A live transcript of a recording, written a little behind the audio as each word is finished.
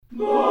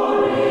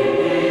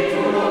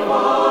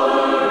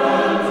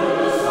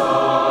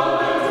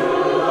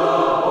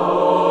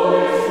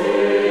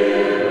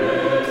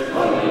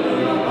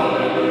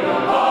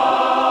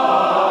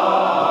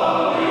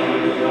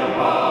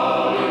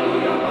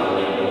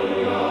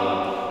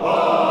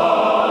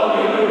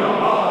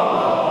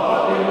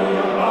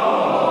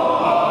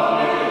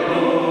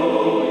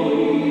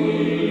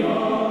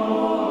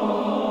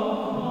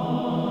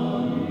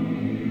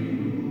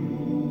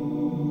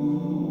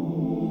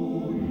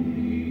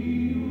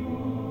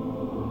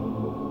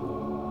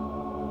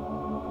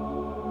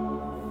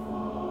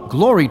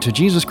Glory to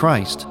Jesus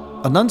Christ.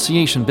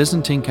 Annunciation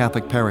Byzantine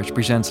Catholic Parish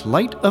presents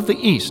Light of the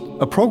East,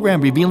 a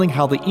program revealing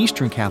how the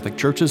Eastern Catholic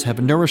Churches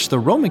have nourished the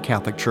Roman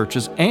Catholic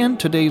Churches and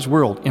today's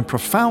world in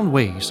profound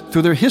ways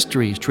through their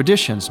histories,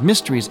 traditions,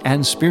 mysteries,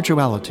 and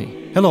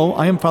spirituality. Hello,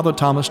 I am Father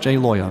Thomas J.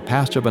 Loya,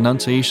 pastor of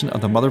Annunciation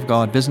of the Mother of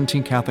God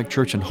Byzantine Catholic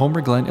Church in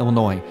Homer Glen,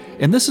 Illinois,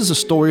 and this is a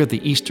story of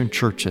the Eastern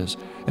Churches,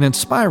 an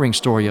inspiring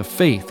story of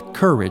faith,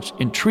 courage,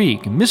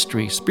 intrigue,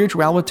 mystery,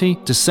 spirituality,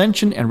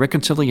 dissension, and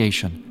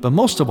reconciliation. But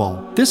most of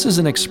all, this is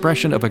an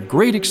expression of a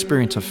great experience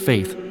of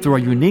faith through our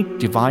unique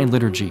divine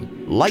liturgy.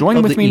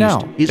 Join with me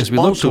now as we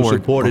look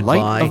toward the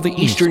Light of the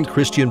Eastern East.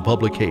 Christian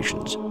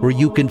Publications, where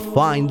you can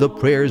find the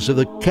prayers of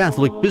the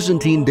Catholic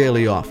Byzantine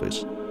Daily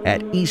Office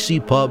at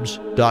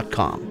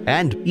ecpubs.com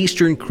and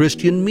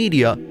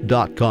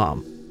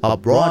easternchristianmedia.com, a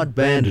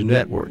broadband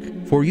network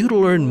for you to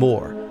learn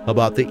more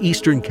about the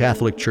Eastern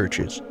Catholic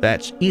Churches.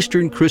 That's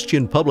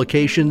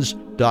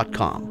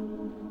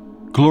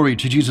easternchristianpublications.com. Glory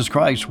to Jesus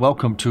Christ.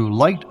 Welcome to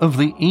Light of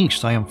the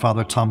East. I am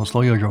Father Thomas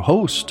Loya, your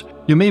host.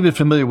 You may be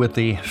familiar with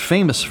the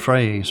famous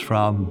phrase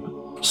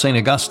from St.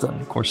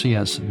 Augustine. Of course, he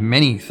has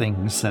many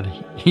things that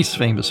he's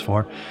famous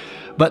for.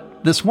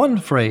 But this one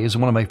phrase,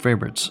 one of my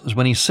favorites, is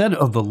when he said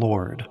of the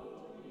Lord,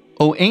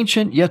 "O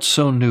ancient yet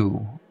so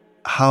new,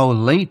 how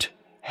late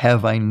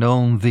have I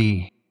known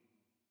thee."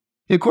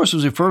 He, of course,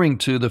 was referring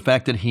to the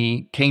fact that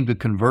he came to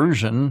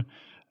conversion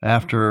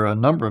after a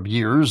number of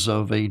years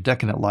of a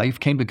decadent life,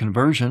 came to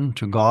conversion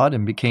to God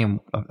and became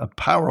a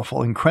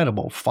powerful,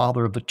 incredible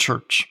father of the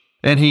church.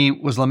 And he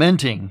was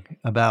lamenting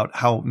about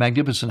how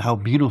magnificent, how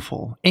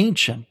beautiful,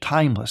 ancient,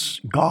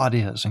 timeless God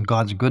is and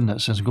God's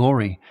goodness, His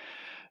glory.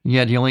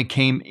 Yet he only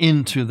came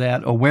into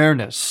that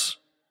awareness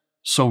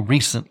so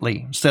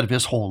recently instead of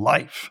his whole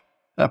life.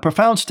 A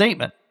profound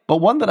statement,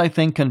 but one that I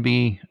think can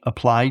be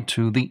applied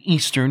to the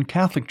Eastern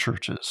Catholic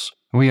Churches.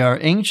 We are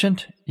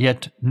ancient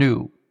yet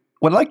new.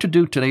 What I'd like to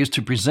do today is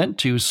to present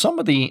to you some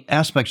of the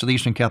aspects of the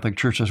Eastern Catholic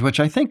Churches which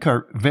I think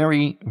are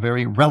very,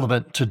 very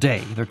relevant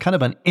today. They're kind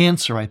of an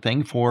answer, I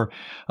think, for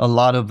a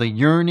lot of the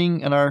yearning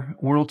in our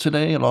world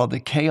today, a lot of the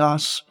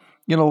chaos.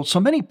 You know, so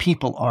many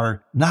people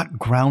are not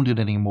grounded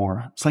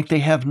anymore. It's like they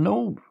have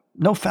no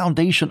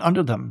foundation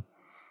under them.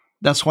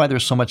 That's why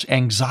there's so much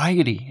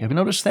anxiety. Have you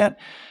noticed that?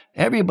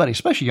 Everybody,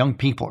 especially young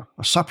people,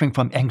 are suffering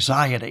from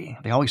anxiety.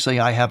 They always say,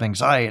 I have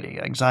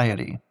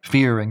anxiety,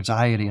 fear,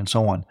 anxiety, and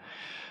so on.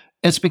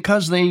 It's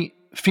because they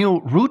feel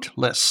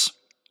rootless,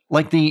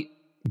 like the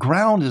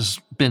ground has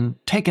been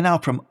taken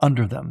out from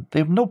under them. They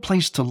have no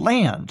place to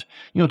land,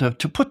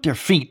 to put their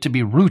feet, to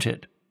be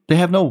rooted. They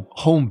have no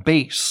home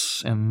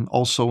base and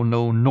also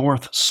no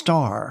North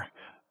Star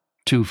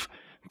to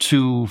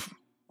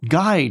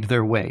guide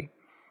their way.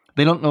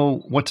 They don't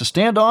know what to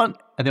stand on,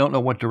 and they don't know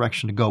what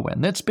direction to go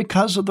in. That's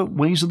because of the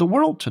ways of the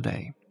world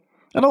today.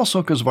 And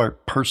also because of our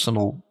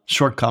personal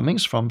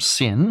shortcomings from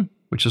sin,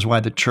 which is why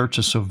the church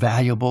is so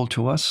valuable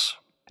to us.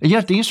 And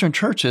yet the Eastern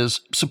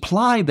churches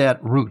supply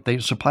that root. They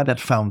supply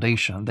that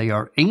foundation. They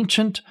are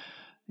ancient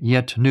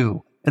yet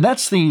new. And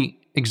that's the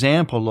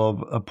example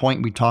of a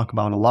point we talk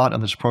about a lot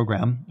on this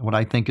program. What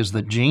I think is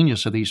the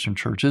genius of the Eastern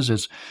churches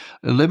is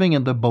living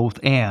in the both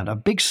and, a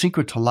big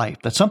secret to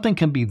life, that something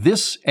can be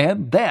this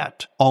and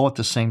that all at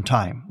the same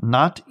time,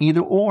 not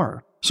either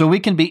or. So we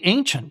can be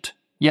ancient,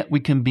 yet we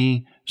can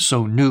be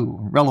so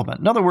new, relevant.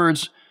 In other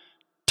words,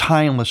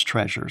 timeless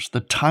treasures, the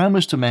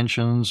timeless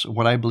dimensions,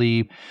 what I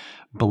believe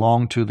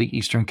belong to the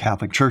Eastern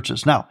Catholic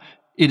churches. Now,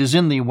 it is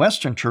in the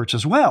Western church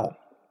as well.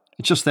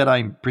 It's just that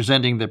I'm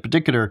presenting the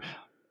particular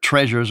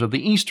treasures of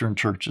the Eastern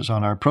churches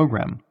on our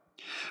program.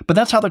 But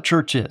that's how the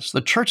church is. The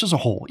church as a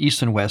whole,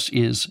 East and West,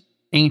 is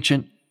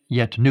ancient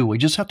yet new. We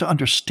just have to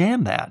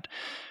understand that.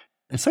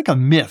 It's like a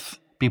myth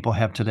people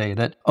have today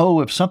that,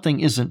 if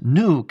something isn't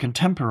new,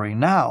 contemporary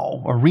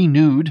now, or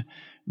renewed,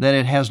 then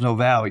it has no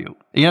value.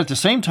 And yet at the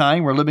same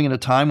time, we're living in a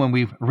time when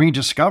we've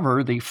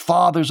rediscovered the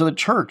fathers of the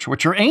church,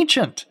 which are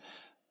ancient.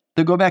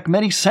 They go back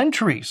many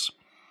centuries.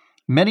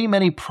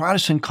 Many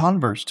Protestant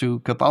converts to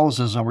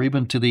Catholicism or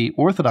even to the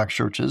Orthodox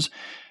churches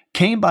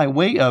came by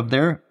way of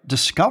their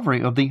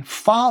discovery of the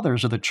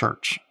fathers of the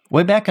church,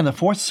 way back in the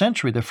 4th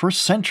century, the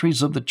first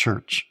centuries of the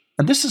church.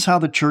 And this is how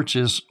the church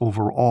is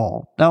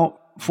overall. Now,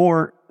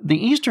 for the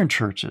Eastern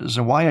churches,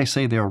 and why I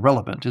say they are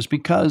relevant, is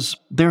because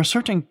there are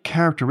certain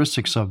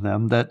characteristics of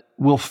them that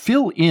will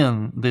fill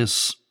in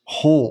this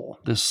hole,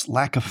 this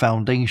lack of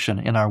foundation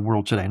in our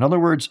world today. In other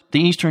words,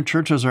 the Eastern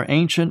churches are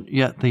ancient,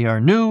 yet they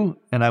are new,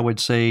 and I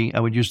would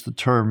use the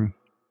term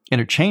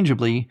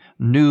interchangeably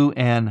new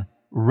and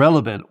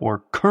relevant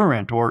or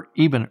current or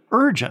even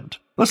urgent.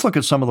 Let's look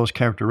at some of those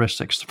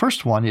characteristics. The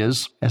first one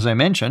is, as I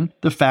mentioned,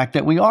 the fact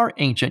that we are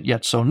ancient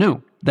yet so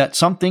new, that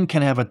something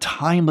can have a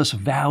timeless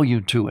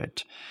value to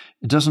it.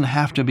 It doesn't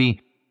have to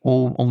be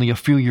only a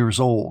few years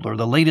old or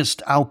the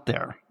latest out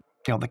there.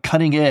 The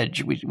cutting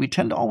edge. We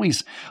tend to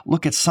always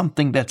look at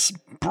something that's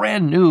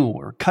brand new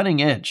or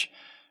cutting edge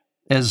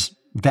as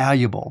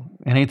valuable,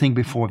 and anything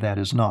before that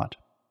is not.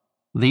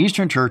 The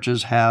Eastern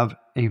churches have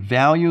a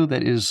value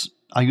that is,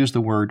 I use the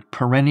word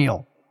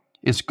perennial.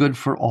 It's good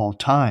for all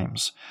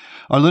times.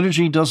 Our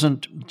liturgy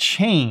doesn't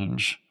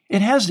change.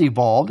 It has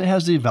evolved, it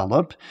has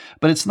developed,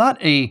 but it's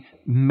not a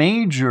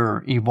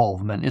major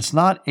evolvement. It's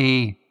not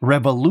a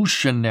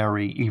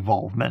revolutionary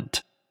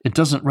evolvement. It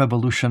doesn't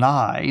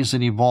revolutionize,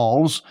 it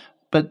evolves,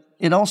 but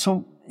it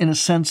also, in a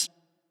sense,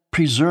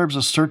 preserves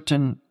a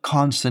certain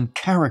constant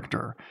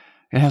character.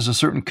 It has a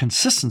certain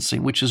consistency,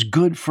 which is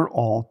good for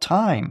all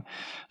time.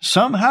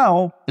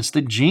 Somehow, it's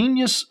the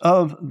genius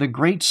of the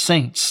great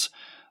saints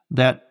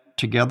that,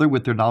 together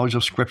with their knowledge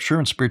of Scripture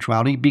and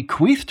spirituality,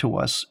 bequeath to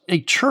us a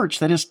church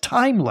that is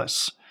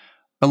timeless,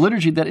 a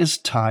liturgy that is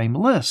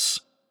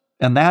timeless.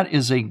 And that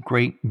is a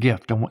great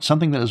gift and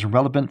something that is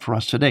relevant for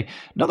us today.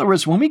 In other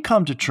words, when we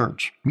come to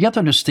church, we have to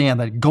understand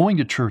that going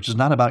to church is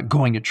not about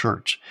going to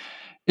church.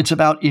 It's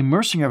about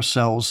immersing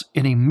ourselves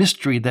in a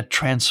mystery that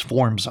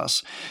transforms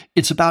us.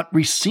 It's about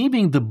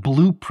receiving the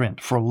blueprint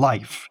for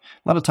life.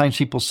 A lot of times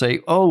people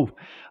say,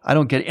 I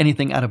don't get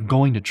anything out of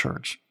going to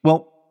church.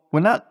 Well, we're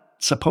not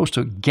supposed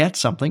to get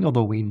something,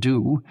 although we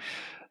do.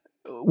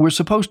 We're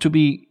supposed to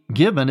be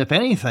given, if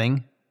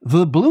anything,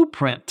 the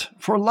blueprint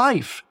for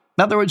life.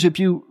 In other words, if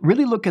you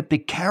really look at the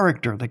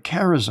character, the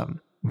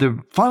charism, the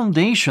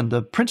foundation,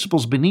 the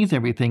principles beneath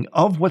everything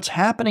of what's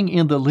happening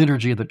in the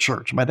liturgy of the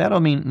church. By that I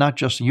mean not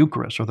just the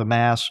Eucharist or the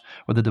Mass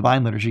or the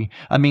Divine Liturgy.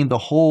 I mean the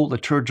whole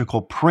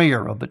liturgical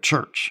prayer of the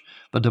church,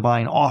 the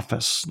divine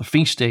office, the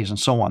feast days, and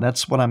so on.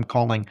 That's what I'm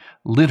calling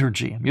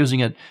liturgy. I'm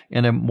using it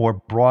in a more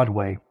broad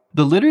way.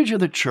 The liturgy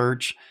of the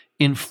church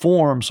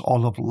informs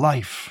all of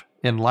life,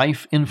 and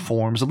life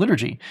informs the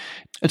liturgy.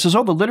 It's as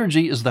though the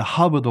liturgy is the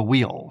hub of the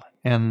wheel,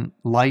 and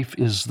life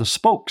is the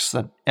spokes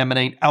that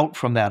emanate out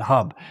from that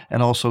hub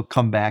and also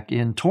come back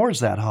in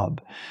towards that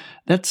hub.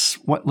 That's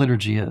what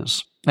liturgy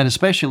is, and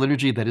especially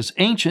liturgy that is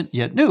ancient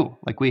yet new,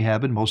 like we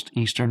have in most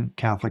Eastern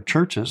Catholic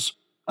churches.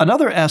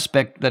 Another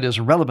aspect that is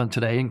relevant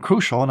today and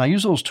crucial, and I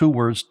use those two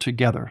words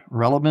together,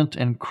 relevant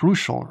and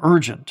crucial,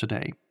 urgent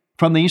today,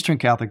 from the Eastern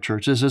Catholic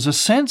churches is a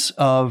sense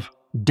of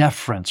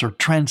deference or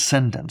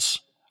transcendence,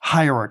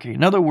 hierarchy.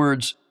 In other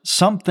words,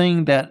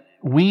 something that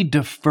we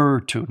defer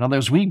to. In other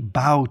words, we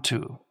bow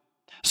to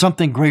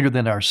something greater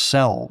than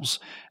ourselves.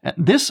 And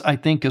this, I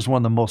think, is one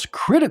of the most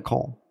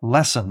critical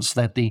lessons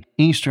that the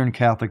Eastern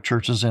Catholic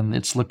churches and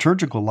its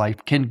liturgical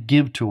life can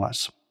give to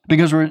us.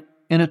 Because we're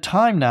in a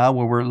time now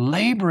where we're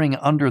laboring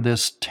under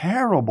this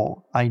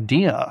terrible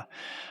idea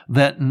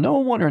that no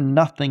one or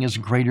nothing is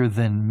greater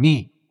than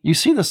me. You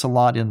see this a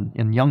lot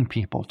in young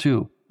people,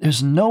 too.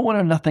 There's no one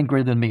or nothing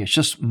greater than me. It's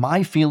just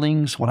my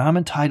feelings, what I'm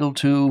entitled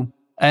to,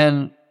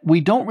 and we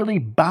don't really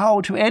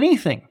bow to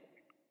anything.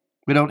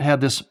 We don't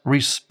have this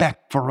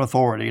respect for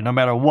authority, no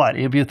matter what.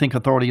 If you think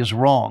authority is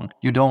wrong,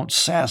 you don't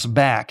sass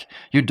back.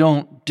 You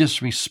don't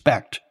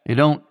disrespect. You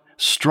don't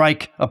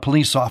strike a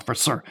police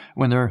officer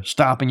when they're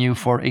stopping you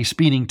for a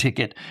speeding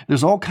ticket.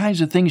 There's all kinds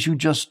of things you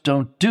just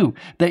don't do.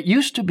 That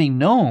used to be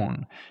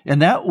known,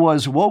 and that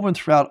was woven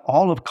throughout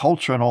all of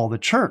culture and all the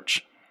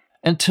church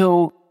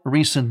until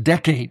recent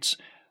decades,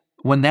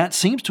 when that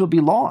seems to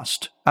be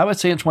lost. I would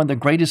say it's one of the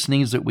greatest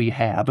needs that we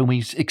have, and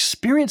we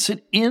experience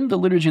it in the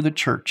liturgy of the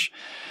church.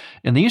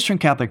 In the Eastern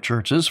Catholic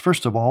churches,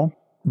 first of all,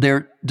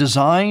 they're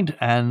designed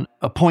and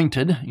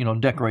appointed,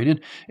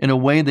 decorated, in a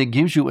way that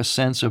gives you a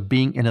sense of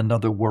being in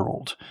another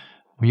world.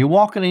 When you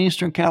walk in the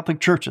Eastern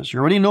Catholic churches, you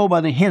already know by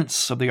the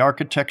hints of the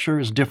architecture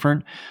is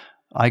different.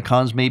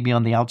 Icons may be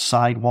on the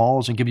outside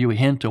walls and give you a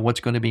hint of what's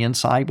going to be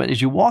inside, but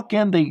as you walk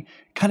in, they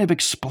kind of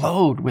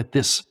explode with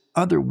this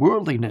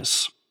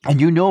otherworldliness.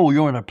 And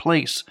you're in a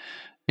place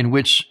in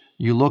which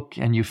you look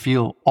and you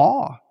feel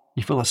awe.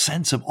 You feel a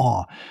sense of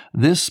awe.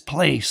 This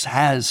place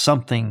has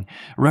something,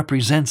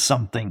 represents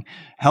something,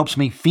 helps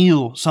me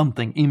feel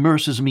something,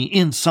 immerses me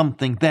in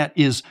something that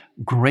is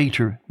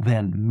greater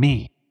than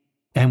me.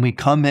 And we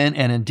come in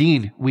and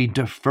indeed we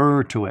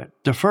defer to it.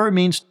 Defer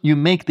means you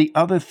make the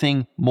other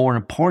thing more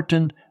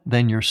important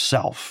than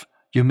yourself.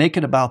 You make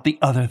it about the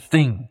other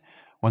thing,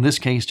 or in this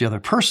case, the other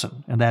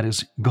person, and that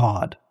is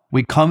God.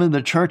 We come into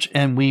the church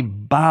and we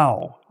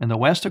bow. In the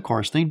West, of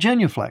course, they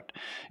genuflect.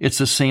 It's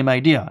the same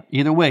idea.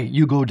 Either way,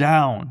 you go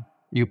down.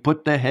 You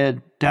put the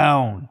head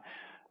down.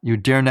 You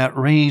dare not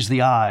raise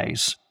the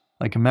eyes.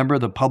 Like remember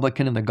the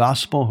publican in the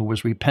gospel who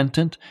was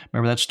repentant?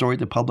 Remember that story,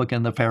 the publican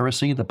and the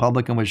Pharisee? The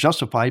publican was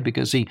justified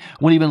because he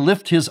wouldn't even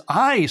lift his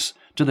eyes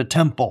to the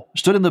temple.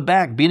 Stood in the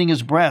back, beating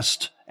his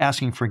breast,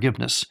 asking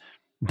forgiveness.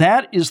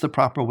 That is the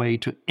proper way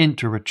to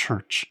enter a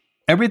church.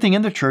 Everything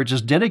in the church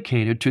is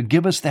dedicated to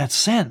give us that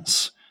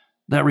sense.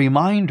 that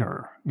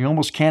reminder. You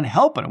almost can't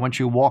help it. Once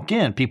you walk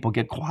in, people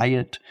get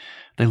quiet.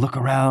 They look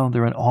around.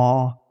 They're in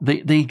awe.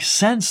 They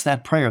sense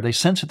that prayer. They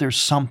sense that there's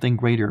something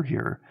greater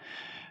here.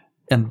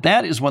 And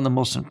that is one of the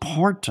most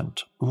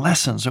important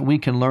lessons that we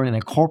can learn and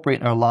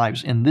incorporate in our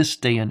lives in this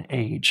day and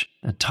age,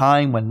 a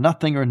time when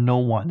nothing or no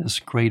one is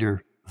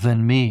greater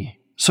than me.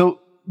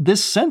 So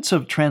this sense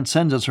of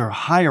transcendence or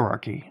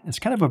hierarchy, it's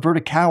kind of a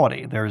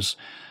verticality. There's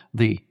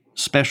the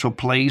special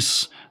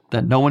place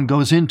that no one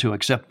goes into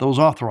except those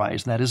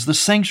authorized, and that is the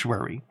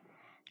sanctuary,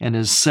 and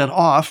is set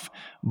off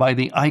by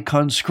the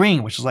icon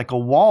screen, which is like a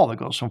wall that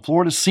goes from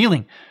floor to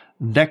ceiling,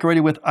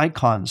 decorated with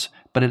icons,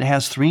 but it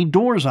has 3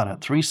 doors on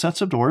it, 3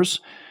 sets of doors,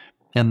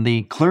 and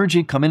the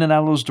clergy come in and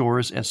out of those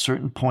doors at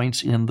certain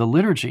points in the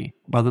liturgy.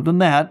 Other than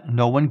that,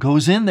 no one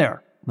goes in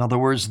there. In other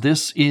words,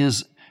 this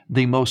is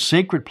the most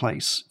sacred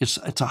place. It's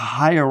a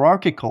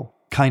hierarchical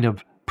kind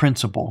of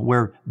principle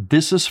where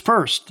this is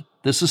first,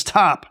 this is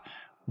top,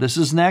 this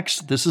is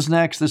next, this is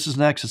next, this is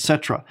next,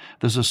 etc.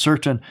 There's a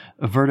certain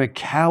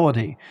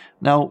verticality.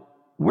 Now,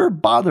 we're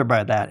bothered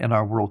by that in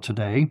our world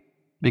today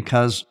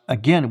because,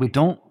 again, we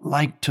don't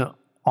like to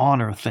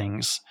honor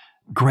things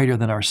greater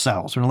than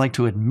ourselves. We don't like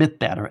to admit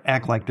that or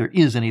act like there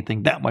is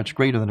anything that much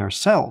greater than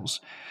ourselves.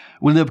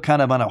 We live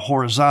kind of on a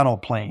horizontal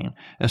plane,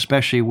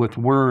 especially with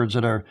words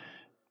that are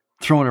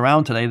thrown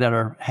around today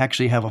that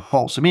actually have a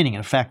false meaning.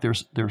 In fact,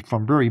 they're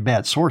from very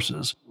bad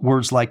sources.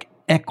 Words like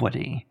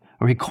equity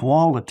or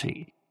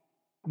equality.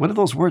 What do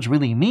those words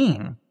really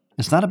mean?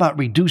 It's not about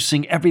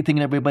reducing everything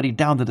and everybody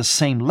down to the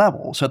same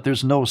level so that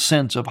there's no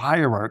sense of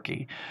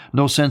hierarchy,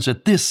 no sense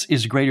that this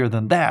is greater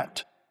than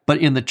that. But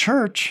in the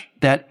church,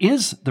 that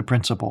is the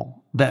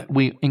principle that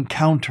we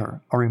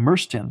encounter or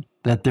immersed in,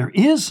 that there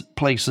is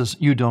places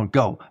you don't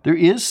go. There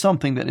is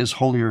something that is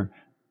holier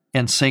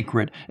and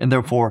sacred, and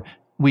therefore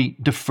we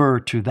defer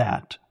to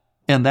that.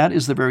 And that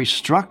is the very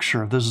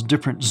structure. There's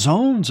different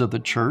zones of the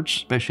church,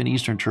 especially in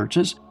Eastern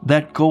churches,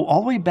 that go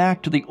all the way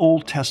back to the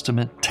Old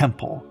Testament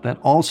temple that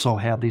also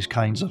have these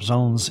kinds of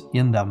zones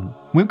in them.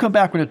 When we come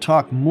back, we're going to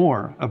talk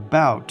more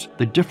about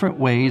the different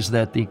ways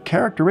that the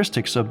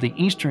characteristics of the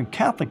Eastern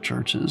Catholic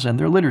churches and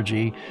their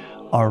liturgy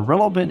are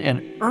relevant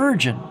and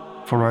urgent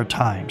for our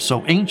time.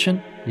 So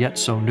ancient, yet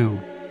so new.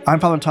 I'm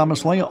Father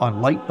Thomas Loya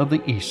on Light of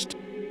the East.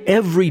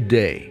 Every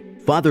day,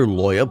 Father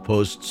Loya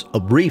posts a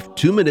brief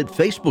 2-minute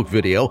Facebook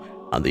video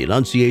on the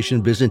Annunciation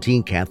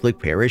Byzantine Catholic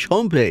Parish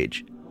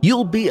homepage.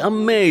 You'll be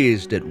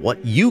amazed at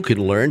what you can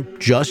learn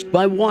just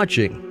by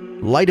watching.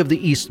 Light of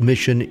the East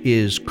mission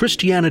is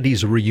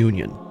Christianity's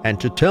reunion, and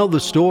to tell the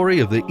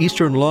story of the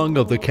Eastern lung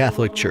of the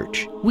Catholic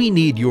Church, we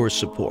need your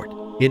support.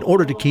 In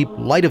order to keep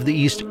Light of the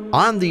East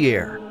on the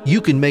air,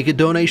 you can make a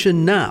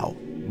donation now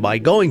by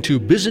going to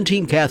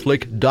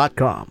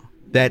ByzantineCatholic.com.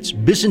 That's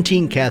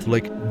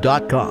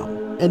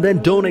ByzantineCatholic.com. And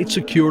then donate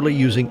securely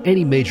using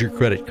any major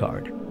credit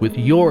card. With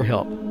your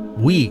help,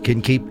 we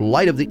can keep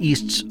Light of the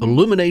East's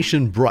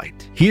illumination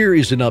bright. Here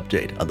is an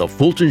update on the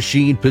Fulton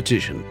Sheen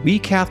petition. We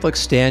Catholics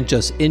stand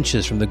just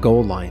inches from the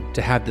goal line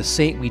to have the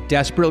saint we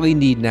desperately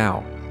need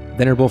now,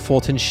 Venerable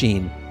Fulton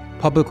Sheen,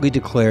 publicly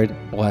declared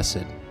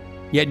blessed.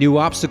 Yet new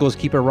obstacles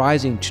keep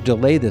arising to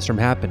delay this from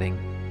happening.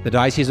 The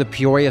Diocese of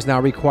Peoria is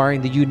now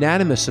requiring the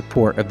unanimous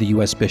support of the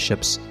U.S.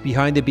 bishops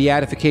behind the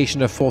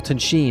beatification of Fulton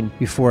Sheen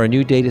before a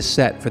new date is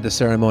set for the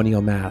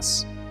ceremonial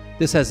Mass.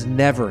 This has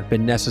never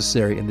been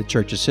necessary in the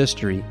Church's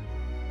history.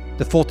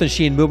 The Fulton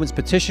Sheen Movement's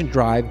petition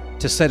drive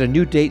to set a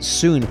new date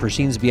soon for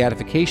Sheen's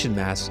beatification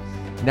Mass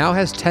now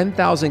has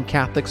 10,000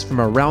 Catholics from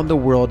around the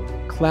world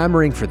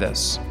clamoring for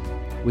this.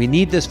 We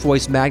need this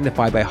voice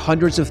magnified by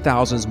hundreds of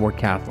thousands more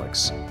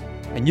Catholics.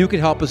 And you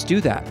can help us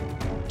do that.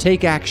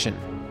 Take action.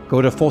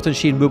 Go to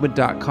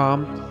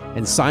FultonSheenMovement.com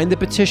and sign the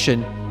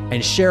petition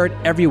and share it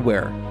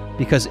everywhere,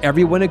 because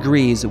everyone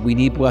agrees that we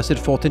need Blessed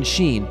Fulton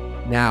Sheen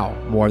now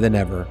more than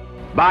ever.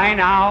 Bye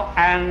now,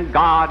 and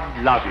God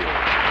love you.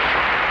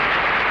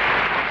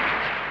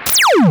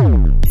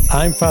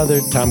 I'm Father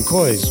Tom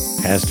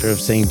Coys, pastor of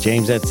St.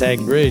 James at Sag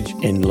Bridge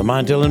in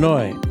Lamont,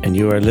 Illinois, and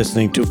you are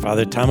listening to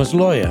Father Thomas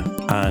Loya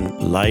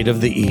on Light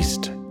of the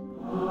East.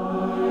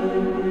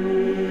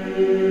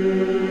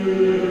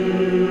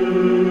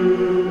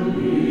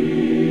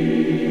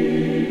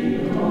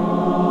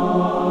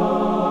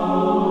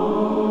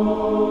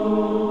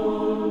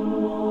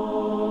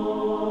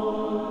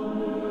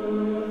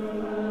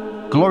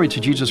 Glory to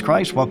Jesus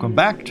Christ. Welcome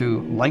back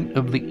to Light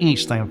of the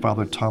East. I am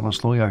Father Thomas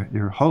Loya,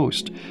 your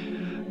host,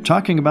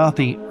 talking about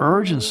the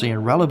urgency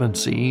and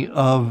relevancy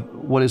of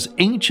what is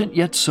ancient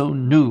yet so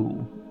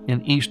new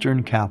in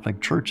Eastern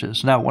Catholic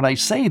churches. Now, when I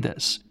say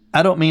this,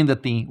 I don't mean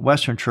that the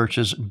Western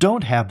churches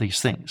don't have these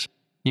things.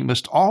 You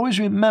must always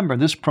remember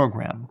this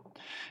program.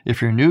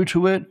 If you're new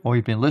to it or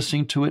you've been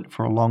listening to it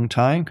for a long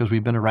time, because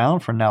we've been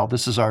around for now,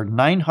 this is our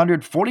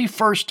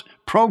 941st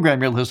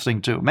program you're listening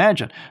to.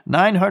 Imagine,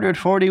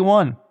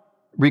 941.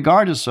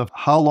 Regardless of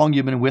how long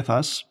you've been with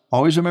us,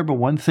 always remember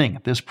one thing.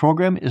 This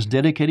program is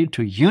dedicated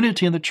to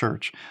unity in the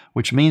church,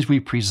 which means we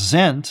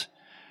present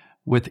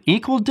with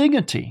equal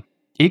dignity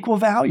equal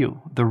value.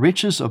 The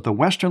riches of the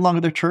Western lung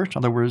of the church, in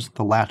other words,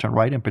 the Latin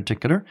Rite in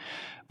particular,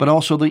 but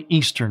also the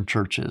Eastern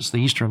churches, the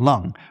Eastern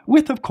lung,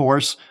 with, of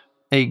course,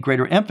 a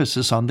greater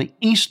emphasis on the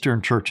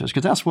Eastern churches,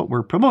 because that's what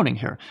we're promoting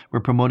here.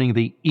 We're promoting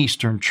the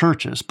Eastern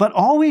churches, but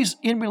always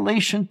in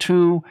relation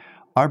to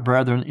our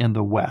brethren in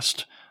the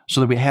West,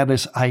 so that we have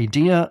this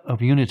idea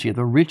of unity,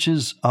 the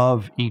riches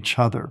of each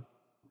other.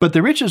 But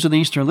the riches of the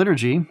Eastern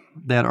liturgy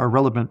that are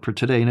relevant for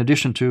today, in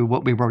addition to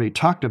what we've already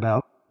talked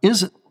about,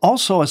 is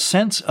also a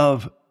sense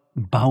of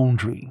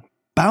boundary.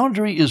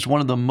 Boundary is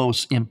one of the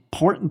most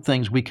important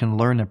things we can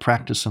learn and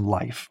practice in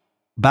life.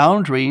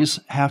 Boundaries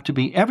have to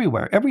be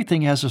everywhere.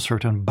 Everything has a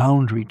certain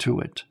boundary to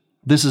it.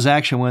 This is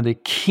actually one of the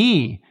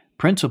key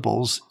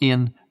principles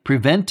in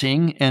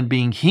preventing and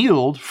being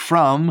healed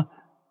from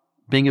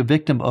being a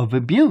victim of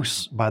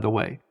abuse, by the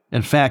way.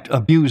 In fact,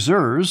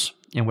 abusers,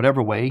 in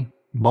whatever way,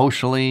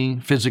 emotionally,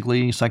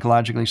 physically,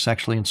 psychologically,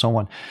 sexually, and so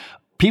on,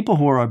 people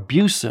who are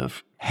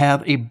abusive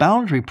have a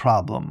boundary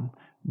problem.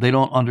 They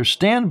don't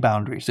understand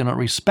boundaries. They don't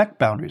respect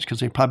boundaries because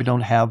they probably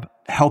don't have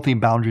healthy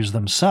boundaries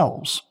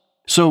themselves.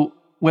 So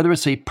whether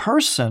it's a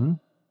person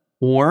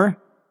or,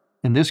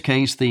 in this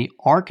case, the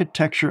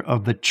architecture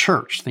of the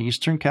church, the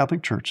Eastern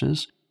Catholic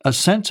churches, a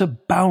sense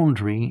of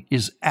boundary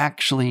is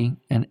actually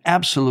and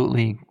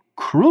absolutely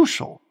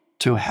crucial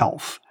to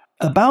health.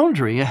 A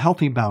boundary, a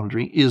healthy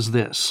boundary, is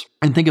this.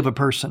 And think of a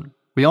person.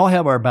 We all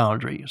have our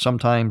boundary.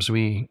 Sometimes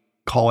we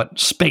call it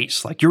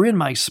space, like you're in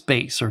my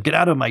space or get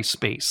out of my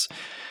space.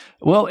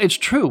 Well, it's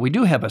true. We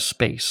do have a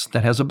space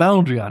that has a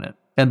boundary on it.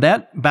 And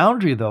that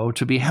boundary, though,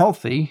 to be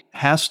healthy,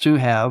 has to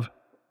have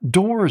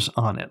doors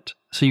on it.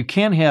 So you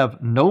can't have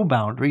no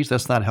boundaries.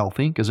 That's not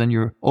healthy because then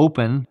you're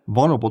open,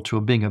 vulnerable to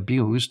being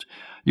abused.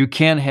 You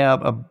can't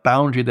have a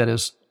boundary that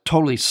is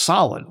totally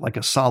solid, like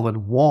a solid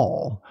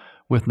wall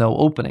with no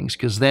openings,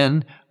 because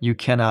then you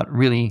cannot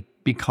really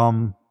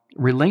become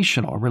a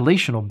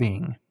relational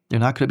being. You're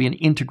not going to be an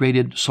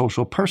integrated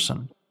social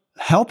person.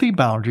 Healthy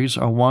boundaries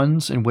are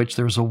ones in which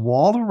there's a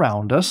wall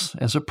around us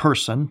as a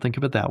person, think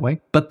of it that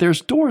way, but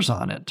there's doors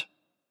on it.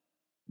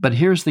 But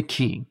here's the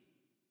key.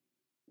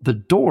 The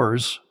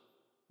doors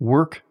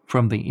work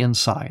from the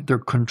inside. They're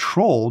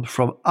controlled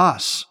from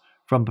us,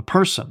 from the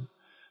person.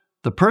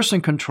 The person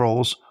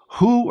controls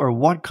who or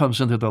what comes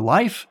into their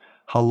life,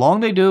 how long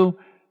they do,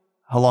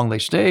 how long they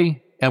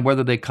stay, and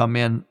whether they come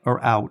in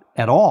or out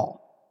at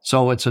all.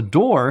 So it's a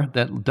door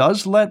that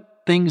does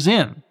let things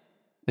in,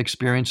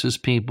 experiences,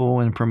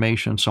 people,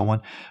 information, and so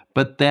on,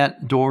 but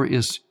that door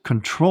is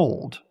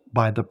controlled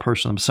by the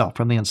person himself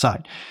from the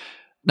inside.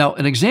 Now,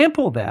 an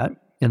example of that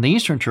in the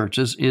Eastern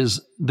churches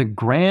is the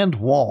grand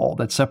wall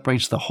that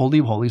separates the Holy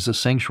of Holies, the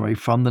sanctuary,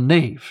 from the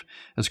nave.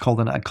 It's called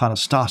an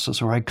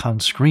iconostasis or icon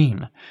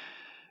screen.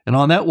 And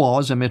on that wall,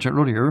 as I mentioned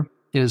earlier,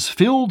 it is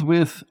filled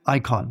with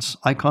icons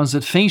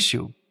that face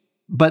you.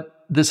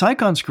 But this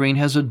icon screen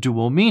has a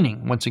dual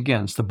meaning. Once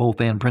again, it's the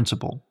both-and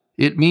principle.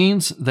 It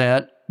means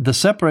that the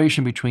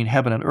separation between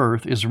heaven and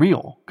earth is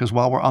real, because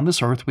while we're on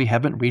this earth, we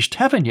haven't reached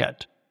heaven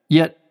yet.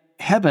 Yet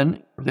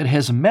heaven that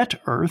has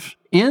met earth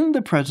in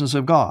the presence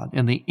of God,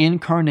 in the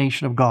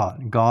incarnation of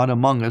God, God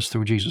among us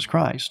through Jesus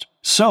Christ.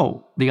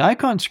 So the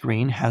icon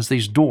screen has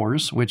these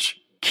doors which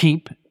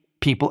keep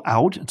people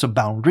out. It's a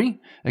boundary,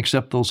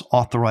 except those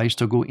authorized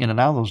to go in and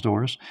out of those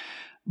doors.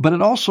 But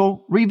it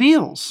also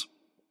reveals.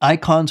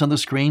 Icons on the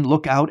screen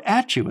look out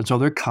at you, and so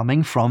they're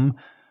coming from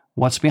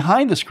what's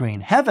behind the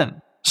screen,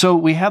 heaven. So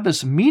we have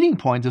this meeting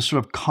point, this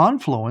sort of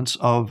confluence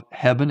of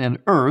heaven and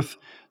earth,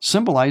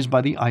 symbolized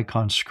by the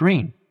icon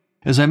screen.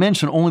 As I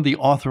mentioned, only the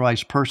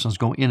authorized persons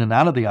go in and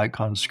out of the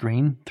icon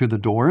screen through the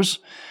doors.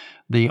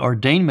 The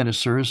ordained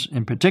ministers,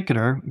 in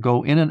particular,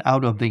 go in and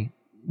out of the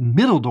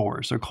middle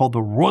doors. They're called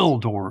the royal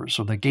doors,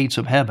 or the gates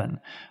of heaven.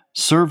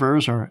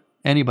 Servers or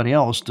anybody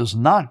else does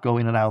not go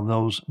in and out of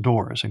those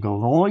doors. It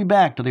goes all the way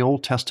back to the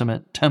Old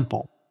Testament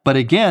temple. But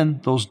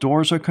again, those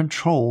doors are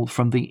controlled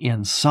from the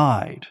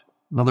inside.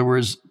 In other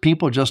words,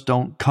 people just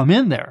don't come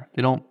in there.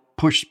 They don't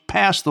push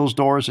past those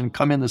doors and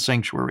come in the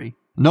sanctuary.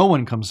 No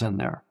one comes in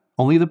there.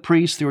 Only the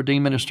priests, the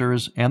ordained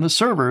ministers, and the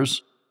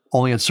servers,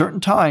 only at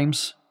certain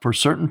times, for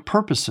certain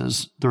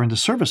purposes during the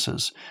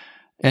services.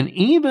 And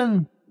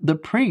even the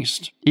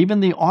priest, even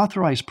the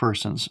authorized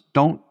persons,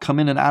 don't come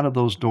in and out of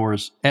those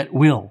doors at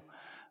will.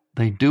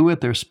 They do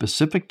at their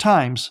specific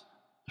times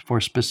for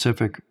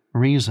specific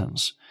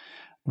reasons.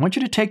 I want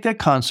you to take that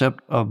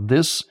concept of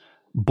this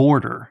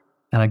border,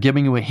 and I'm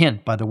giving you a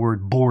hint by the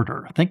word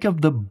border. Think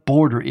of the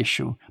border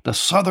issue, the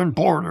southern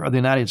border of the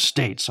United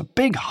States, a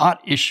big hot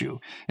issue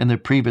in the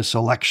previous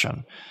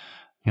election.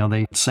 You know,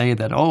 they say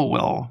that, oh,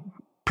 well,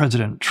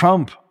 President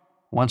Trump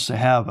wants to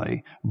have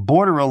a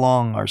border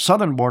along our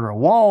southern border, a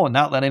wall, and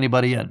not let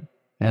anybody in.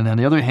 And on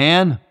the other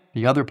hand,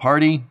 the other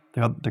party,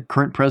 the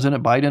current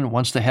President Biden,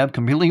 wants to have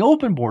completely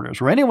open borders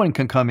where anyone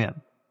can come in.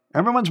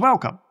 Everyone's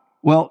welcome.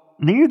 Well,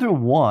 neither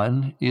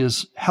one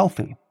is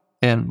healthy.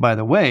 And by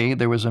the way,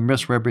 there was a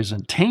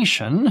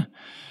misrepresentation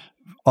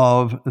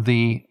of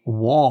the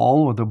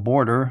wall or the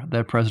border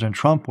that President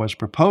Trump was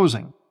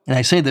proposing. And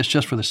I say this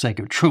just for the sake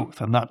of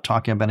truth. I'm not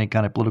talking about any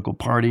kind of political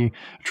party,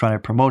 trying to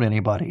promote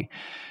anybody.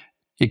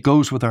 It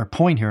goes with our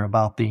point here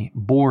about the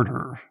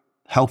border,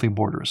 healthy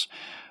borders.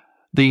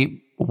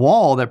 The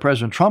wall that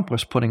President Trump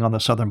was putting on the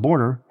southern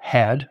border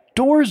had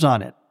doors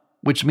on it,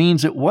 which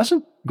means it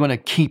wasn't going to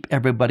keep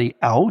everybody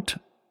out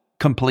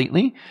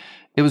completely.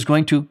 It was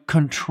going to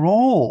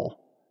control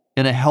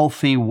in a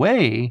healthy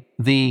way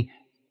the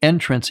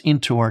entrance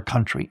into our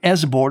country,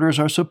 as borders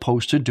are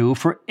supposed to do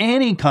for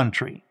any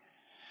country.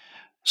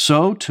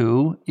 So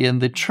too, in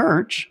the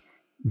church,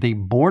 the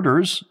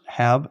borders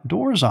have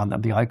doors on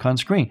them, the icon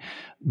screen.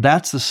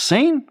 That's the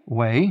same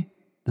way,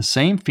 the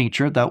same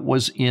feature that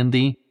was in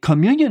the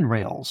communion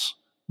rails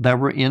that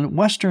were in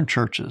Western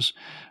churches.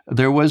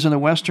 There was in the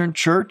Western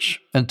church,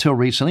 until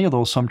recently,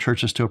 although some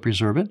churches still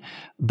preserve it,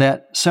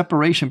 that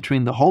separation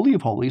between the Holy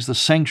of Holies, the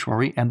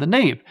sanctuary, and the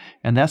nave.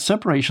 And that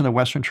separation in the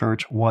Western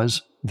church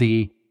was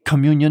the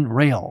communion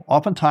rail,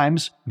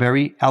 oftentimes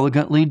very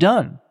elegantly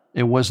done.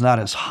 It was not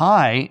as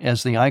high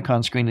as the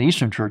icon screen in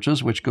Eastern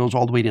churches, which goes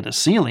all the way to the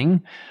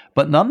ceiling,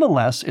 but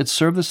nonetheless, it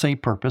served the same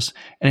purpose,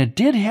 and it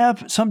did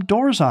have some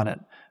doors on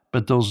it,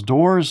 but those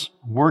doors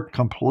worked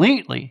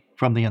completely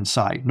from the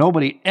inside.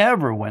 Nobody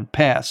ever went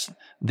past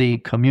the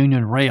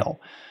communion rail.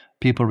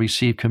 People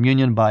received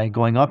communion by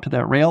going up to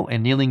that rail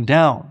and kneeling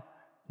down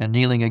and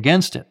kneeling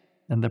against it,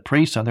 and the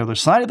priest on the other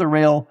side of the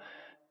rail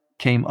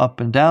came up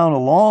and down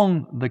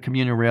along the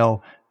communion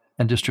rail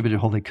and distributed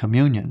Holy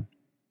Communion.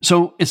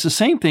 So it's the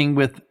same thing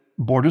with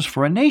borders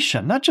for a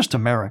nation, not just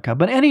America,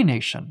 but any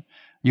nation.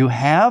 You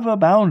have a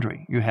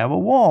boundary, you have a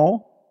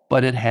wall,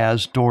 but it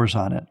has doors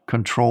on it,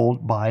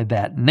 controlled by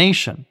that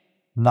nation,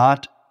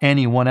 not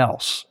anyone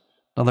else.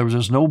 In other words,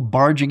 there's no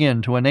barging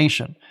into a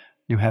nation.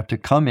 You have to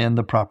come in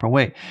the proper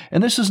way.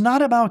 And this is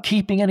not about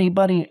keeping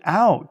anybody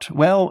out.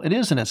 Well, it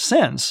is in a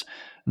sense.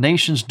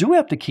 Nations do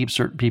have to keep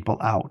certain people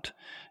out.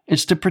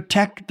 It's to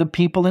protect the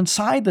people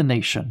inside the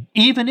nation,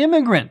 even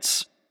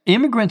immigrants.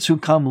 Immigrants who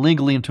come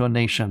legally into a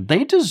nation,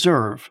 they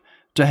deserve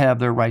to have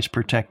their rights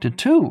protected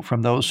too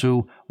from those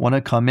who want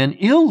to come in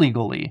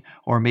illegally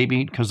or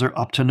maybe because they're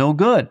up to no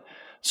good.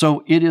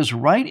 So it is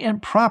right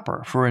and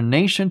proper for a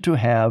nation to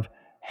have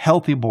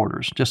healthy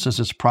borders, just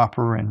as it's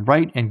proper and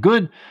right and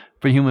good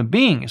for human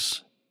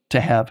beings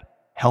to have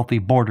healthy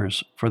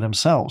borders for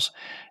themselves.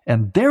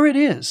 And there it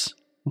is,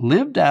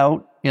 lived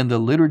out in the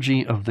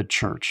liturgy of the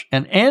church,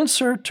 an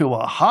answer to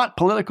a hot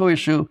political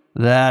issue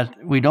that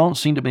we don't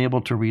seem to be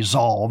able to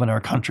resolve in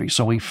our country.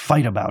 So we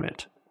fight about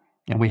it,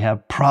 and we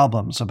have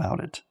problems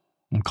about it,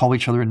 and call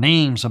each other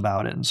names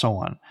about it, and so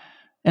on.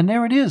 And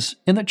there it is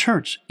in the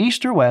church,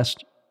 east or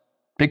west,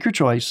 pick your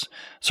choice,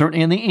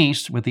 certainly in the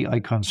east with the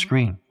icon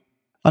screen.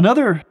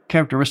 Another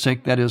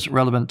characteristic that is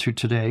relevant to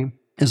today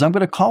is I'm going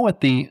to call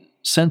it the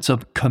sense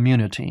of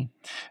community.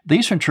 The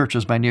Eastern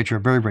churches by nature are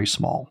very, very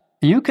small.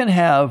 You can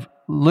have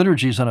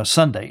liturgies on a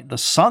Sunday, the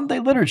Sunday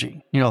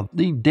liturgy,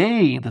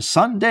 the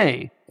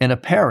Sunday in a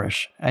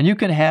parish, and you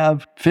can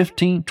have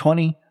 15,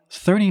 20,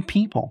 30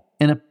 people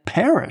in a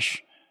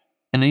parish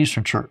in an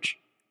Eastern church.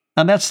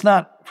 And that's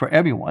not for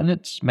everyone.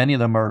 Many of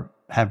them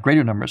have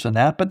greater numbers than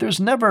that, but there's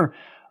never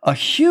a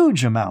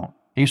huge amount.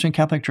 Eastern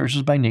Catholic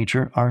churches by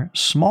nature are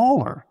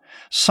smaller.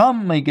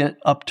 Some may get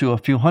up to a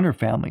few hundred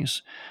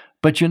families,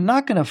 but you're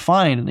not going to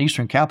find an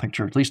Eastern Catholic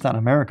church, at least not in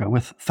America,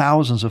 with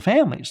thousands of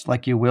families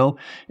like you will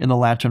in the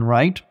Latin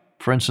Rite.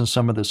 For instance,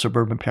 some of the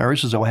suburban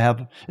parishes will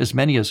have as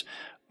many as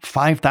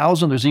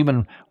 5,000. There's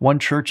even one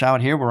church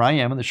out here where I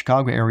am in the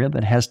Chicago area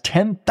that has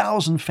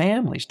 10,000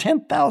 families.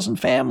 10,000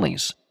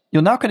 families.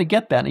 You're not going to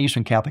get that in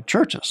Eastern Catholic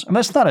churches. And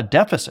that's not a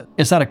deficit.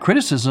 It's not a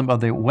criticism of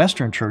the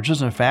Western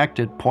churches. In fact,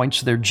 it points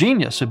to their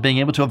genius of being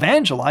able to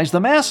evangelize the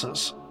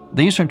masses.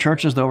 The Eastern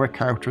churches, though, are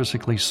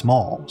characteristically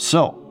small.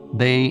 So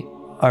they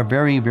are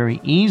very,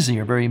 very easy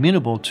or very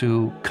amenable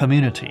to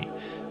community.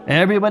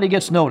 Everybody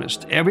gets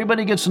noticed.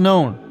 Everybody gets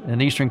known in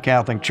an Eastern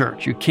Catholic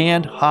church. You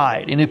can't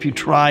hide, and if you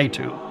try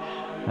to.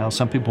 Now,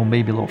 some people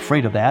may be a little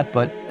afraid of that,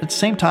 but at the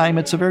same time,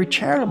 it's a very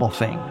charitable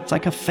thing. It's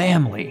like a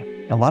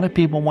family. A lot of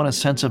people want a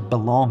sense of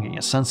belonging,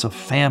 a sense of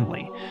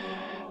family.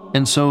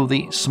 And so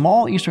the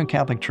small Eastern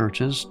Catholic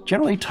churches,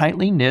 generally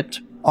tightly knit,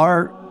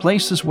 are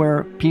places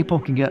where people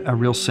can get a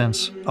real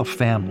sense of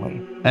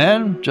family.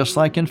 And just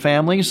like in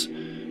families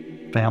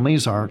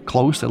are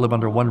close, they live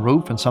under one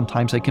roof, and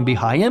sometimes they can be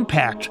high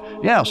impact.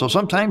 Yeah, so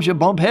sometimes you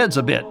bump heads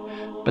a bit,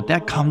 but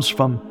that comes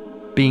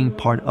from being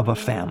part of a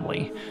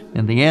family.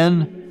 In the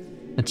end,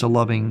 it's a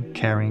loving,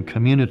 caring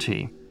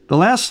community. The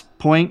last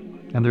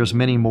point, and there's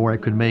many more I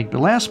could make, the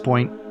last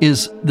point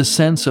is the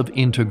sense of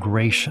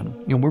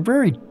integration. We're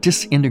very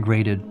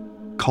disintegrated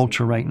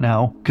culture right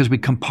now because we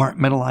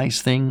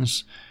compartmentalize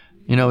things.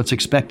 It's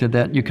expected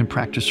that you can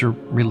practice your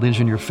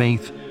religion, your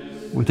faith,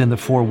 within the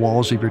four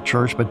walls of your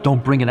church, but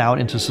don't bring it out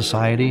into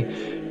society,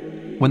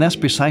 when that's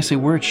precisely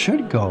where it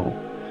should go,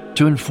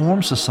 to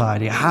inform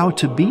society how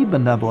to be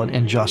benevolent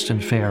and just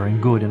and fair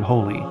and good and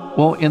holy.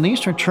 Well, in the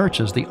Eastern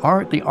churches, the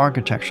art, the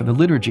architecture, the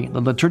liturgy,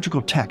 the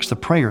liturgical text, the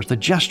prayers, the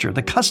gesture,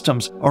 the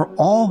customs are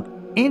all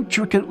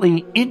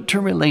intricately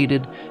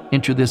interrelated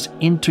into this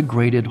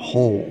integrated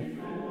whole.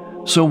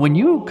 So when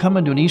you come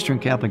into an Eastern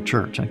Catholic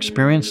Church and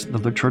experience the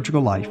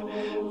liturgical life,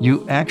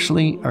 you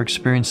actually are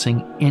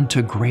experiencing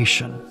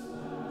integration.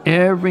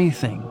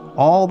 Everything,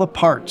 all the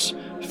parts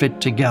fit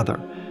together,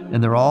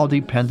 and they're all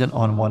dependent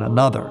on one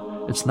another.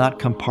 It's not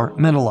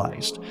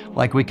compartmentalized,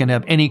 like we can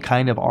have any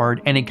kind of art,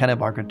 any kind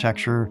of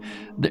architecture.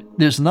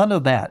 There's none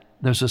of that.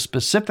 There's a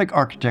specific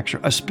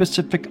architecture, a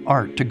specific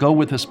art to go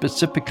with a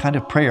specific kind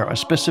of prayer, a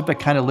specific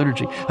kind of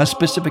liturgy, a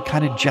specific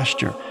kind of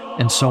gesture,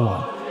 and so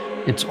on.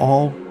 It's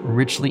all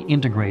richly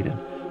integrated.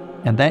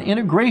 And that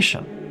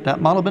integration,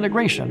 that model of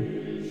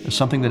integration, is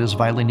something that is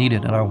vitally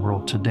needed in our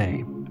world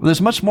today. Well,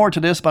 there's much more to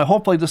this, but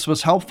hopefully this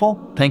was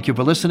helpful. Thank you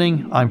for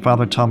listening. I'm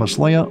Father Thomas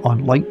Loya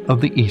on Light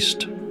of the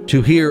East.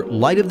 To hear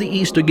Light of the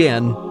East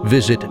again,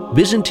 visit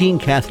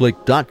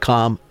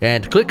ByzantineCatholic.com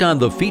and click on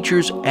the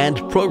Features and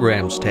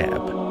Programs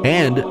tab,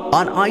 and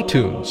on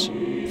iTunes.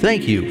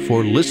 Thank you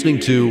for listening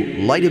to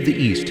Light of the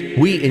East.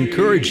 We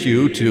encourage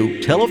you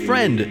to tell a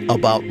friend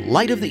about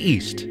Light of the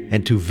East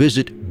and to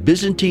visit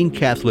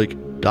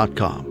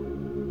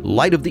ByzantineCatholic.com.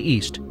 Light of the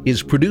East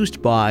is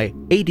produced by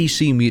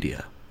ADC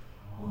Media.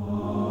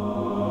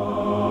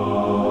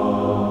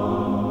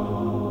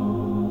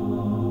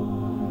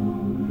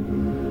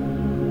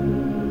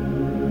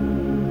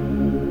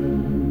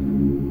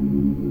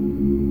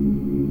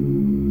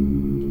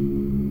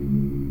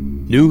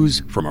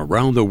 News from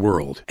around the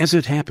world as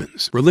it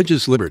happens,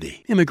 religious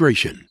liberty,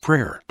 immigration,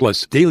 prayer,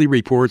 plus daily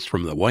reports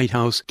from the White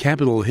House,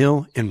 Capitol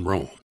Hill, and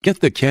Rome. Get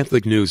the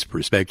Catholic News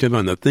perspective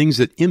on the things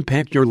that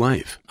impact your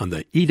life on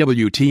the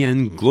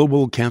EWTN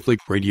Global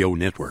Catholic Radio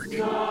Network.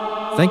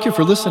 Thank you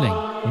for listening.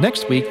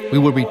 Next week, we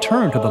will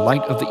return to the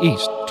Light of the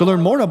East. To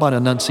learn more about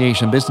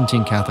Annunciation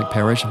Byzantine Catholic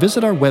Parish,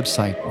 visit our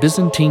website,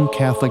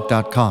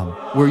 ByzantineCatholic.com,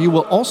 where you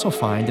will also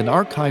find an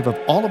archive of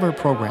all of our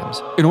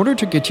programs. In order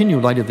to continue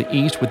Light of the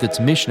East with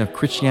its mission of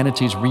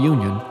Christianity's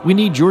reunion, we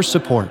need your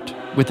support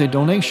with a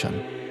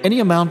donation. Any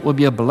amount will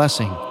be a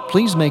blessing.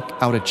 Please make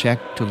out a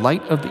check to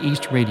Light of the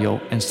East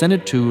Radio and send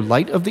it to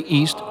Light of the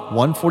East,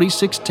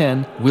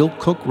 14610 Will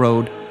Cook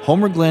Road,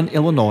 Homer Glen,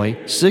 Illinois,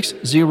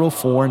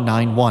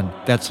 60491.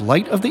 That's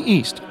Light of the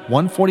East,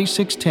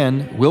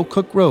 14610 Will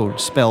Cook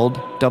Road, spelled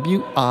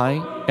WILL-COOK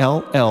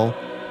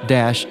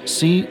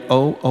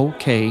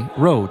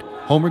Road,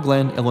 Homer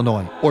Glen,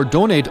 Illinois. Or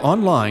donate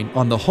online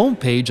on the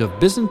homepage of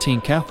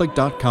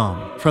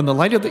ByzantineCatholic.com. From the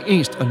Light of the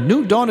East, a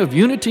new dawn of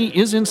unity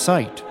is in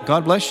sight.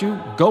 God bless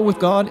you, go with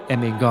God,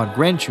 and may God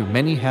grant you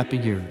many happy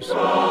years.